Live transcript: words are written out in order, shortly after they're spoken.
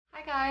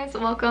Hi guys,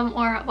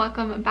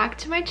 welcome back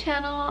to my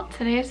channel.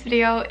 Today's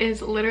video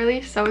is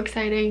literally so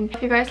exciting.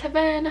 If you guys have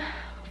been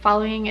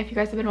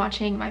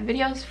watching my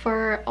videos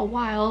for a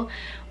while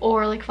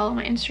or like follow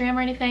my Instagram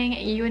or anything,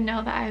 you would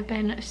know that I've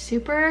been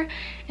super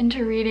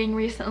into reading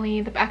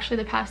recently. Actually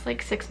the past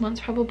like 6 months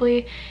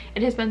probably.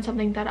 It has been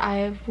something that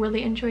I've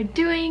really enjoyed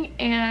doing,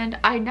 and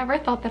I never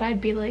thought that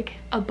I'd be like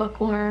a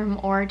bookworm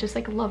or just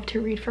like love to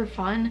read for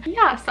fun.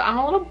 Yeah, so I'm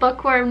a little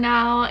bookworm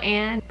now,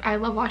 and I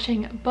love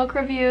watching book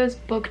reviews,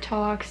 book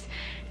talks,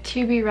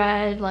 to be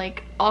read,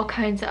 like all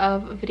kinds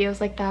of videos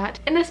like that.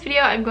 In this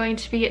video I'm going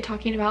to be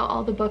talking about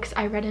all the books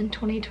I read in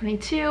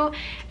 2022.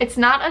 It's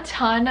not a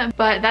ton,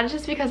 but that is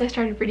just because I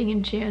started reading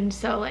in June,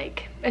 so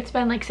like it's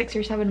been like 6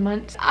 or 7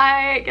 months.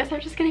 I guess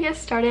I'm just gonna get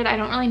started. I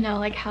don't really know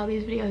like how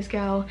these videos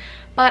go,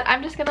 but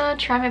I'm just gonna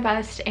try my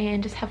best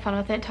and just have fun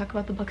with it, talk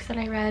about the books that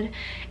I read,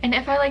 and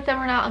if I like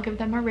them or not, I'll give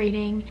them a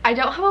rating. I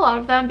don't have a lot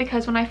of them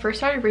because when I first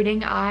started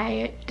reading,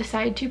 I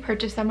decided to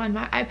purchase them on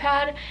my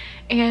iPad,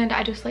 and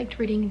I just liked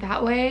reading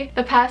that way.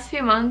 The past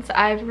few months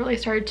I've really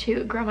started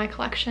to grow my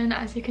collection.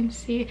 As you can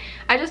see,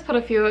 I just put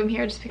a few of them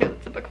here just because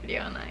it's a book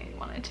video and I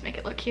wanted to make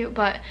it look cute,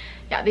 but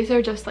yeah, these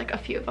are just like a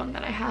few of them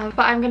that I have.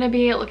 But I'm gonna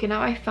be looking at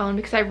my phone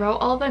because I wrote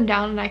all of them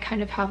down, and I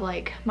kind of have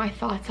like my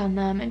thoughts on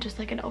them and just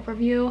like an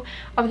overview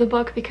of the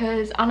book,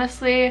 because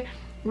honestly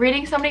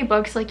reading so many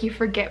books, like you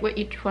forget what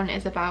each one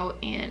is about,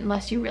 and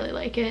unless you really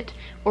like it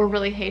or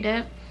really hate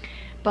it.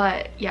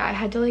 But yeah, I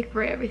had to like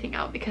write everything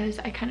out because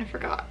I kind of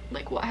forgot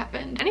like what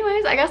happened.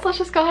 Anyways, I guess let's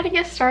just go ahead and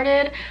get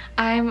started.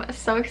 I'm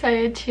so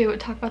excited to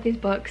talk about these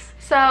books.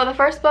 So the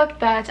first book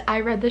that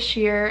I read this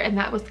year, and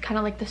that was kind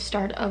of like the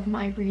start of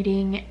my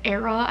reading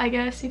era, I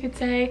guess you could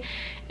say,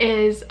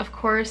 is of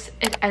course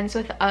It Ends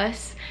With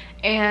Us.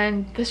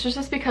 And this was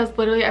just because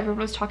literally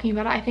everyone was talking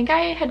about it. I think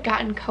I had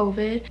gotten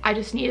COVID. I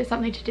just needed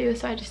something to do,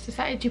 so I just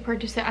decided to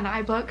purchase it on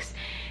iBooks.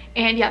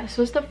 And yeah, this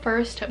was the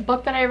first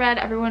book that I read.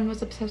 Everyone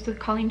was obsessed with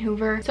Colleen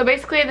Hoover. So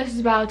basically this is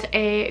about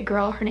a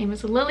girl, her name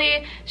is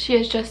Lily. She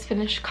has just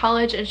finished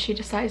college and she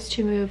decides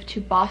to move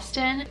to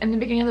Boston. In the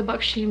beginning of the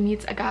book, she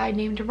meets a guy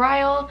named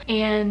Ryle,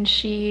 and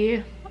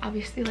she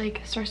obviously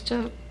like starts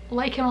to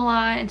like him a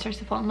lot and starts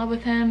to fall in love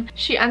with him.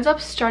 She ends up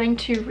starting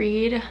to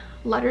read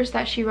letters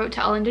that she wrote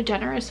to Ellen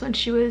DeGeneres when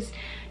she was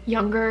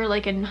younger,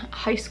 like in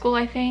high school,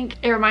 I think.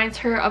 It reminds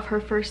her of her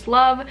first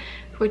love,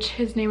 which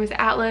his name is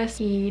Atlas.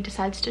 He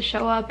decides to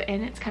show up,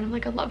 and it's kind of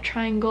like a love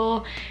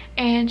triangle,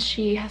 and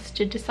she has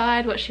to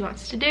decide what she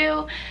wants to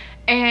do.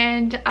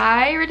 And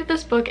I rated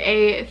this book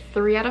a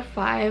 3 out of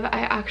 5. I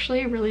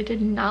actually really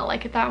did not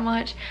like it that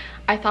much.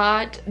 I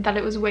thought that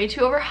it was way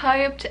too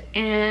overhyped,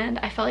 and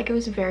I felt like it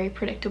was very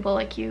predictable.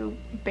 Like you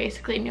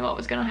basically knew what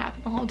was gonna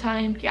happen the whole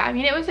time. Yeah, I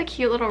mean, it was a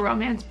cute little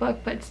romance book,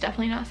 but it's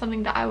definitely not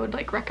something that I would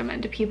like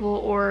recommend to people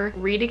or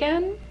read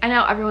again. I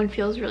know everyone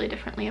feels really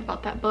differently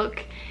about that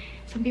book.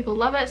 Some people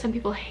love it, some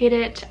people hate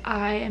it.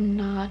 I am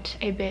not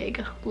a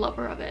big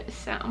lover of it.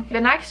 So the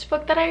next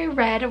book that I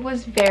read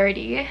was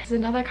Verity. It's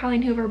another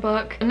Colleen Hoover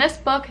book. In this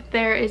book,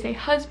 there is a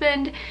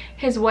husband.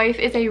 His wife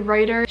is a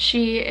writer.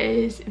 She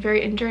is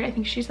very injured. I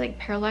think she's like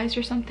paralyzed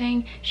or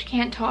something. She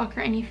can't talk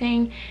or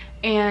anything.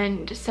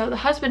 And so the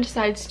husband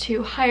decides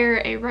to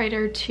hire a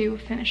writer to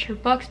finish her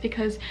books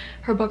because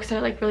her books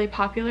are like really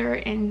popular,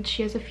 and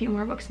she has a few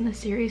more books in the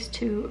series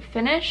to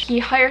finish. He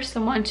hires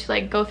someone to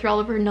like go through all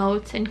of her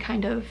notes and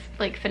kind of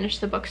like finish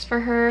the books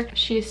for her.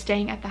 She is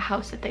staying at the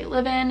house that they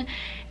live in,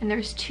 and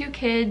there's 2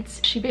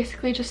 kids. She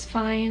basically just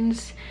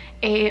finds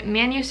a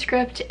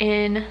manuscript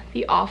in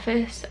the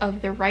office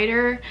of the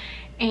writer,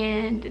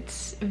 and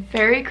it's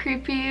very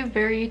creepy,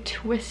 very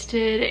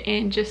twisted,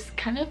 and just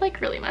kind of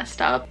like really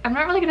messed up. I'm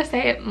not really gonna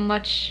say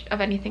much of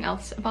anything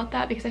else about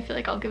that because I feel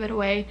like I'll give it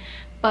away,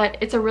 but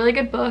it's a really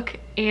good book,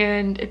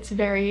 and it's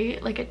very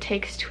like, it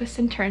takes twists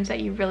and turns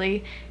that you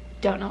really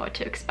don't know what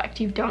to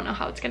expect. You don't know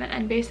how it's gonna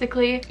end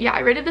basically. Yeah, I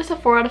rated this a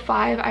 4 out of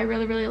 5. I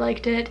really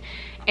liked it,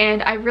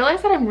 and I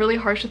realized that I'm really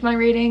harsh with my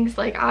ratings.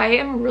 Like I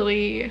am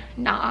really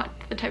not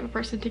the type of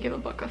person to give a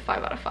book a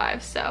 5 out of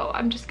 5, so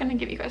I'm just gonna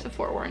give you guys a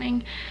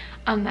forewarning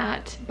on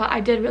that. But I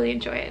did really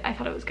enjoy it. I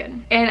thought it was good,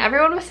 and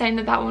everyone was saying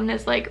that that one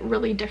is like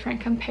really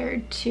different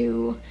compared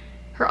to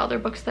her other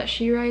books that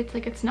she writes.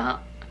 Like it's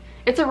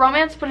a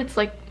romance, but it's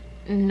like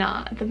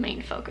not the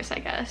main focus, I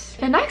guess.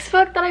 The next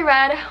book that I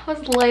read was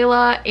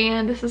Layla,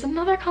 and this is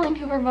another Colleen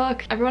Hoover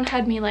book. Everyone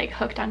had me like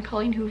hooked on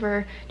Colleen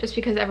Hoover just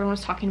because everyone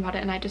was talking about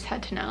it, and I just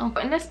had to know.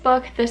 In this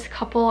book, this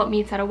couple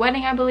meets at a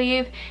wedding, I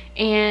believe,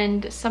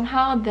 and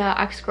somehow the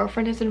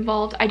ex-girlfriend is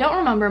involved. I don't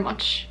remember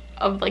much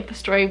of like the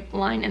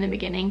storyline in the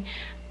beginning,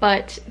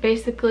 but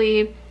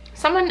basically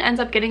someone ends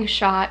up getting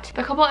shot.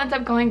 The couple ends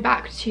up going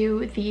back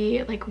to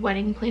the like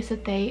wedding place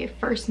that they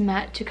first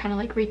met to kind of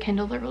like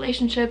rekindle their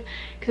relationship,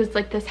 because it's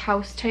like this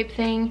house type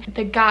thing.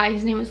 The guy,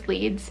 his name was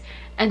Leeds,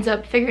 ends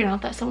up figuring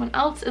out that someone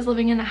else is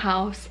living in the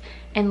house,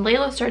 and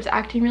Layla starts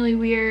acting really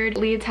weird.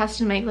 Leeds has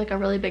to make like a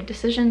really big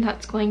decision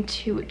that's going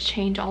to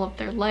change all of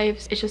their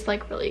lives. It's just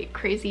like really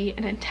crazy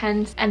and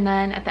intense. And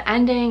then at the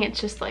ending, it's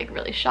just like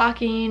really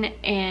shocking,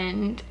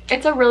 and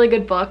it's a really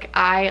good book.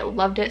 I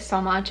loved it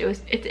so much.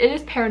 It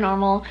is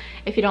paranormal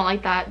if you don't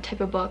like that type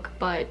of book,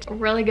 but a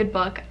really good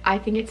book. I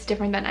think it's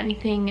different than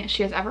anything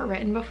she has ever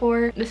written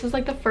before. This is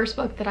like the first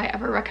book that I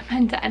ever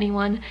recommend to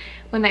anyone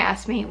when they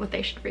ask me what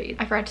they should read.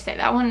 I forgot to say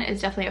that one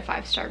is definitely a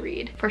 5-star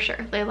read for sure.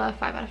 Layla,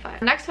 5 out of 5.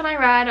 The next one I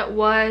read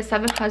was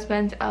 7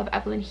 Husbands of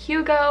Evelyn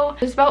Hugo.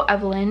 It's about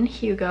Evelyn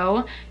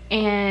Hugo,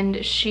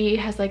 and she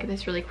has like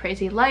this really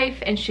crazy life,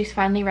 and she's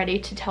finally ready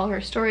to tell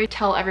her story,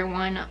 tell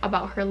everyone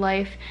about her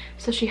life.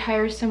 So she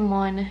hires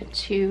someone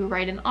to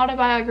write an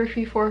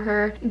autobiography for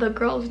her. The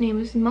girl's name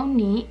is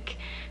Monique.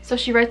 So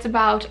she writes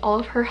about all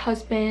of her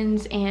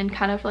husbands and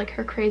kind of like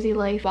her crazy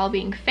life while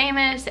being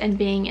famous and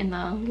being in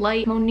the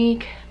light.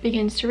 Monique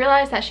begins to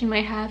realize that she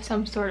might have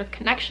some sort of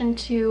connection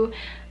to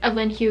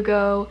Evelyn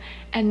Hugo,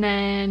 and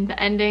then the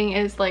ending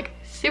is like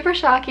super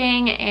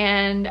shocking,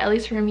 and at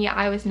least for me,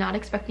 I was not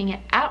expecting it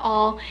at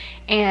all,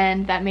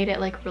 and that made it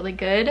like really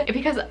good,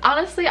 because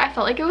honestly I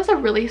felt like it was a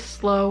really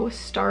slow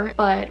start,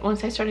 but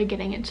once I started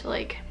getting into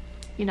like,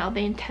 you know, the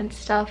intense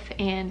stuff,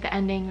 and the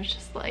ending was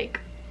just like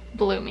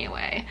blew me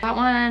away. That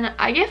one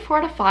I gave 4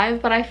 out of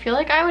 5, but I feel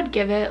like I would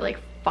give it like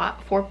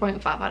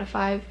 4.5 out of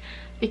 5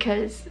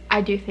 because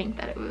I do think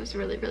that it was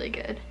really, really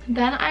good.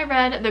 Then I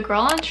read The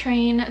Girl on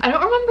Train. I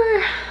don't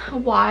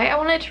remember why I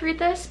wanted to read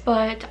this,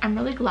 but I'm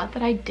really glad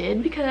that I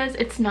did, because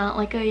it's not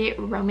like a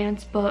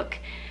romance book.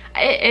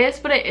 It is,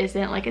 but it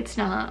isn't. Like, it's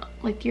not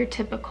like your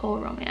typical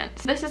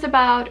romance. This is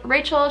about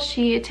Rachel.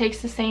 She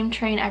takes the same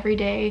train every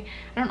day.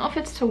 I don't know if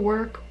it's to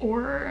work,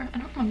 or I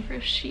don't remember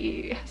if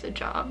she has a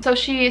job. So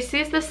she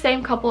sees the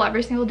same couple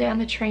every single day on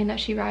the train that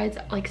she rides,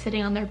 like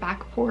sitting on their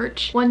back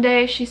porch. One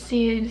day she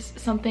sees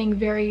something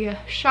very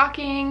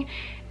shocking,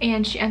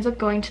 and she ends up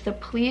going to the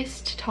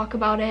police to talk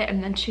about it,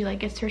 and then she like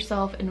gets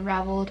herself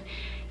unraveled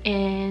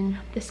in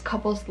this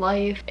couple's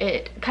life.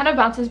 It kind of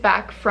bounces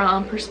back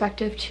from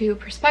perspective to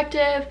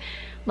perspective,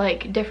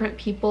 like different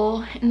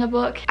people in the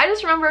book. I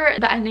just remember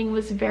the ending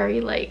was very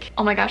like,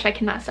 oh my gosh, I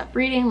cannot stop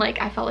reading.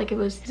 Like, I felt like it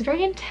was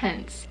very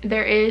intense.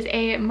 There is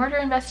a murder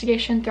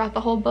investigation throughout the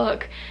whole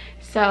book,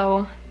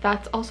 so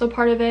that's also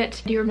part of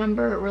it. I do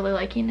remember really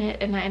liking it,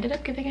 and I ended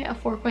up giving it a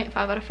 4.5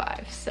 out of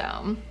 5,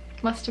 so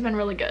must have been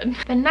really good.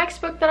 The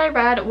next book that I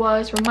read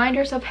was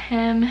Reminders of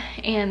Him,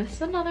 and this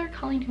is another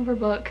Colleen Hoover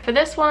book. For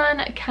this one,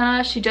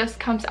 Kenna, she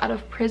just comes out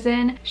of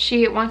prison.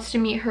 She wants to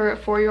meet her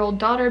 4-year-old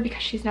daughter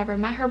because she's never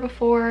met her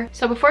before.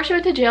 So before she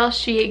went to jail,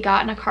 she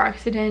got in a car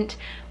accident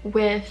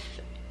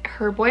with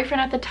her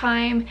boyfriend at the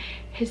time.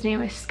 His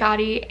name is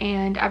Scotty,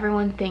 and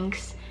everyone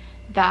thinks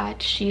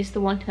that she's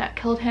the one that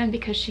killed him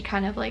because she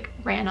kind of like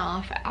ran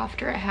off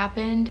after it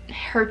happened.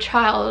 Her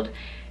child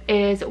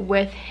is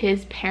with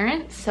his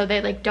parents, so they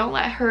like don't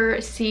let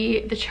her see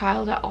the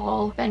child at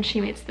all. Then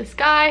she meets this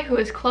guy who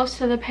is close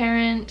to the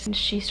parents, and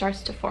she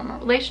starts to form a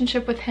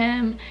relationship with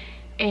him,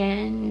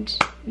 and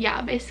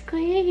yeah,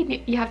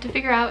 basically you have to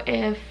figure out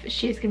if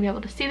she's gonna be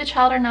able to see the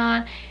child or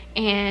not,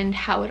 and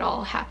how it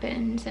all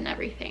happens and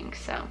everything.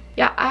 So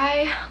yeah,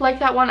 I like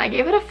that one. I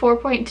gave it a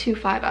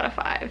 4.25 out of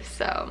 5,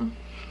 so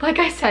like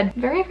I said,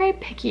 very, very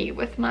picky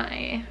with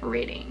my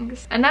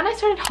ratings. And then I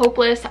started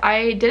Hopeless.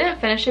 I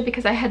didn't finish it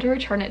because I had to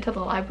return it to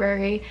the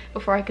library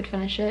before I could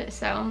finish it,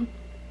 so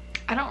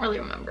I don't really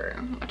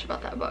remember much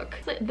about that book.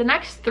 The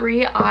next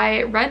 3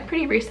 I read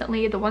pretty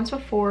recently. The ones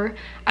before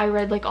I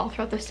read like all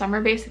throughout the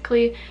summer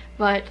basically,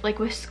 but like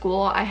with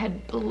school I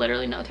had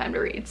literally no time to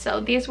read.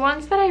 So these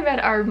ones that I read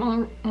are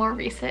more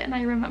recent, and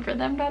I remember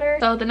them better.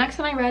 So the next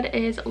one I read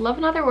is Love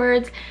in Other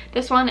Words.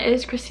 This one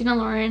is Christina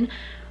Lauren,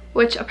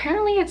 which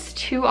apparently it's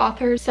 2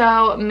 authors.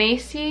 So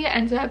Macy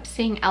ends up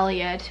seeing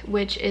Elliot,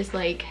 which is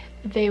like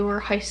they were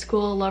high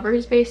school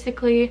lovers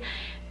basically,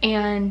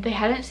 and they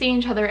hadn't seen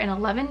each other in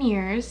 11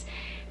 years.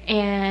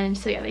 And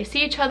so yeah, they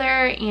see each other,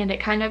 and it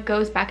kind of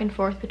goes back and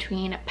forth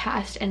between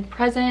past and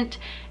present,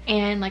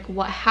 and like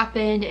what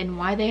happened and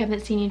why they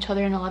haven't seen each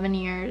other in 11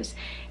 years.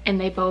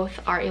 And they both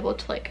are able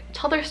to like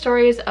tell their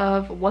stories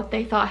of what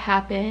they thought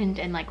happened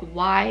and like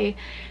why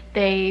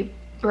they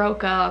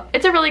broke up.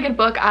 It's a really good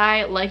book.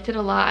 I liked it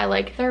a lot. I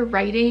like their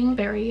writing.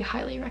 Very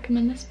highly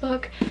recommend this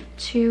book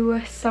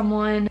to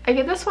someone. I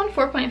give this one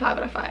 4.5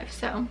 out of 5,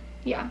 so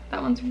yeah,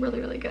 that one's really,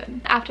 really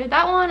good. After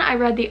that one, I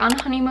read The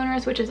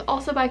Unhoneymooners, which is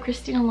also by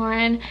Christina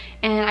Lauren,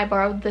 and I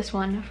borrowed this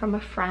one from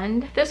a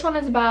friend. This one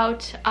is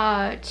about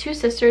 2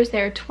 sisters.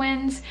 They're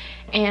twins,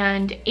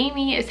 and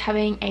Amy is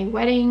having a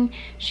wedding.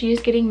 She is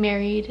getting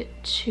married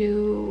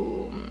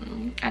to,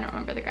 I don't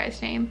remember the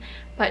guy's name,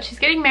 but she's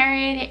getting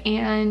married,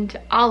 and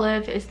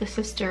Olive is the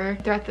sister.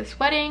 They're at this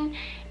wedding,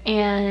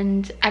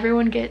 and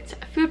everyone gets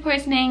food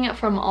poisoning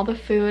from all the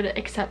food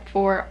except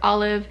for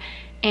Olive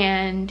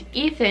and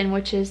Ethan,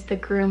 which is the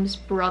groom's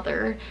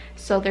brother.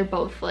 So they're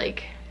both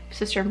like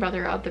sister and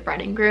brother of the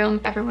bride and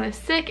groom. Everyone is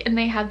sick, and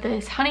they have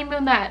this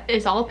honeymoon that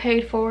is all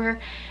paid for,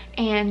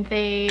 and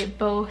they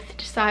both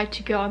decide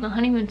to go on the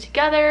honeymoon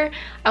together.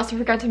 I also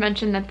forgot to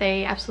mention that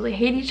they absolutely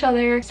hate each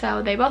other,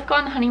 so they both go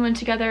on the honeymoon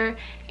together.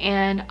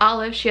 And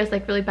Olive, she has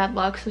like really bad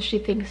luck, so she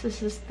thinks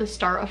this is the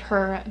start of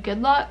her good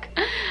luck.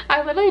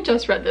 I literally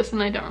just read this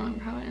and I don't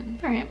remember how it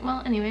ends. Alright,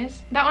 well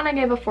anyways, that one I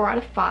gave a 4 out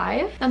of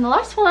 5. Then the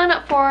last one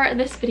for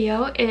this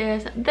video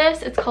is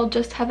this. It's called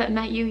Just Haven't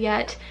Met You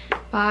Yet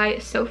by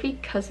Sophie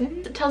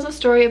Cousins. It tells a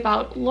story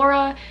about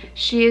Laura.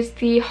 She is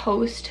the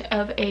host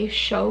of a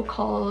show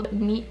called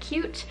Meet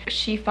Cute.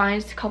 She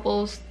finds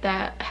couples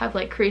that have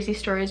like crazy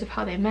stories of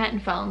how they met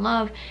and fell in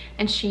love,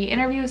 and she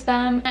interviews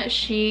them.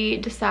 She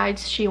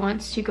decides she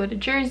wants to go to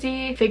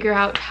Jersey, figure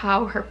out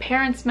how her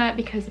parents met,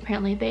 because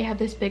apparently they have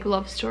this big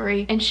love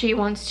story, and she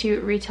wants to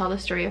retell the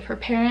story of her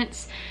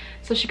parents.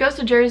 So she goes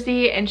to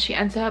Jersey and she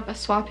ends up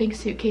swapping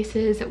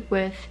suitcases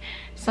with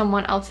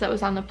someone else that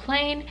was on the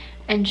plane,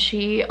 and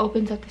she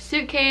opens up the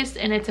suitcase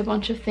and it's a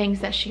bunch of things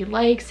that she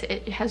likes.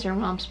 It has her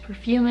mom's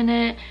perfume in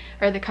it,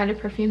 or the kind of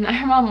perfume that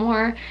her mom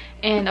wore,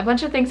 and a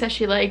bunch of things that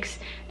she likes,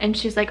 and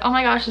she's like, oh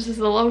my gosh, this is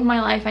the love of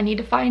my life, I need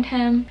to find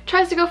him.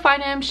 Tries to go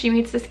find him. She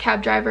meets this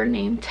cab driver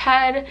named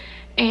Ted,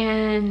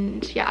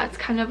 and yeah, it's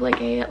kind of like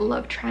a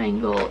love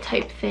triangle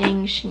type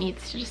thing. She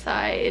needs to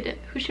decide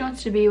who she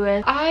wants to be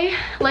with. I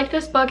like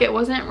this book. It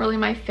wasn't really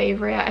my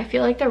favorite. I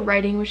feel like the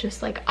writing was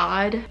just like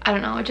odd. I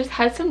don't know, it just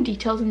had some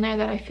details in there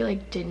that I feel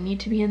like didn't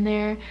need to be in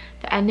there.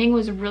 The ending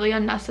was really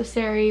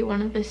unnecessary.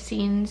 One of the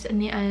scenes in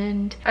the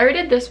end, I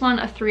rated this one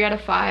a 3 out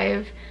of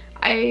 5.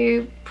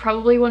 I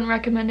probably wouldn't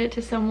recommend it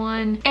to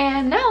someone.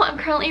 And now I'm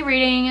currently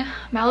reading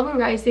Malibu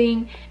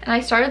Rising, and I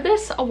started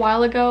this a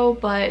while ago,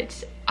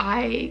 but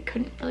I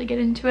couldn't really get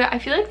into it. I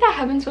feel like that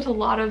happens with a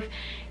lot of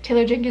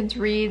Taylor Jenkins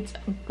Reid's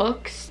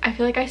books. I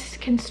feel like I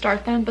can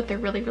start them, but they're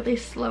really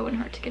slow and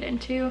hard to get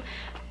into.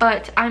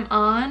 But I'm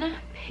on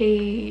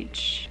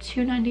page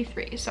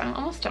 293, so I'm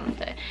almost done with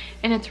it,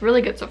 and it's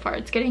really good so far.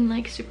 It's getting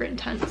like super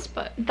intense.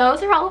 But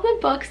those are all of the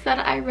books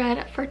that I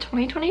read for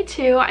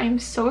 2022. I am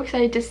so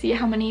excited to see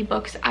how many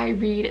books I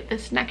read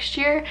this next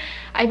year.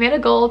 I made a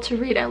goal to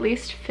read at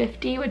least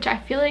 50, which I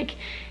feel like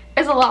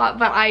is a lot,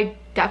 but I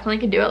definitely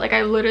can do it. Like,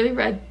 I literally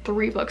read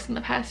 3 books in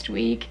the past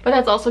week, but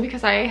that's also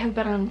because I have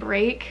been on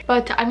break.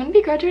 But I'm gonna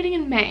be graduating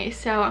in May,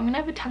 so I'm gonna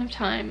have a ton of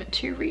time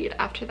to read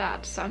after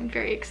that, so I'm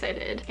very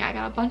excited. Yeah, I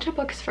got a bunch of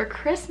books for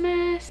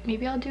Christmas.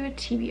 Maybe I'll do a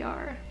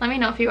TBR. Let me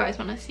know if you guys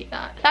want to see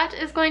that. That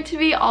is going to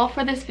be all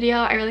for this video.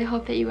 I really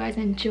hope that you guys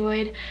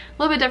enjoyed. A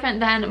little bit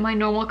different than my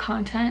normal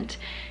content,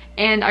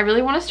 and I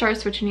really want to start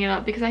switching it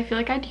up because I feel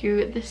like I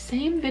do the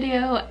same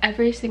video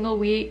every single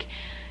week,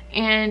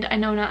 and I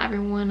know not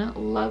everyone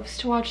loves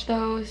to watch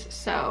those,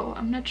 so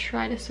I'm gonna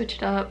try to switch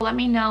it up. Let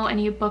me know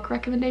any book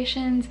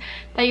recommendations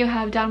that you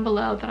have down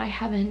below that I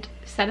haven't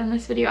said in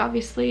this video.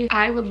 Obviously,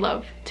 I would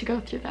love to go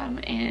through them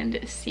and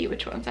see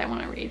which ones I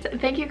want to read. So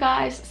thank you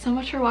guys so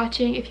much for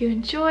watching. If you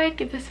enjoyed,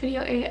 give this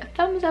video a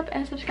thumbs up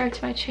and subscribe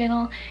to my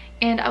channel,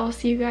 and I will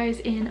see you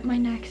guys in my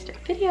next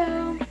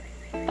video.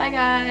 Bye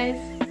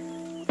guys.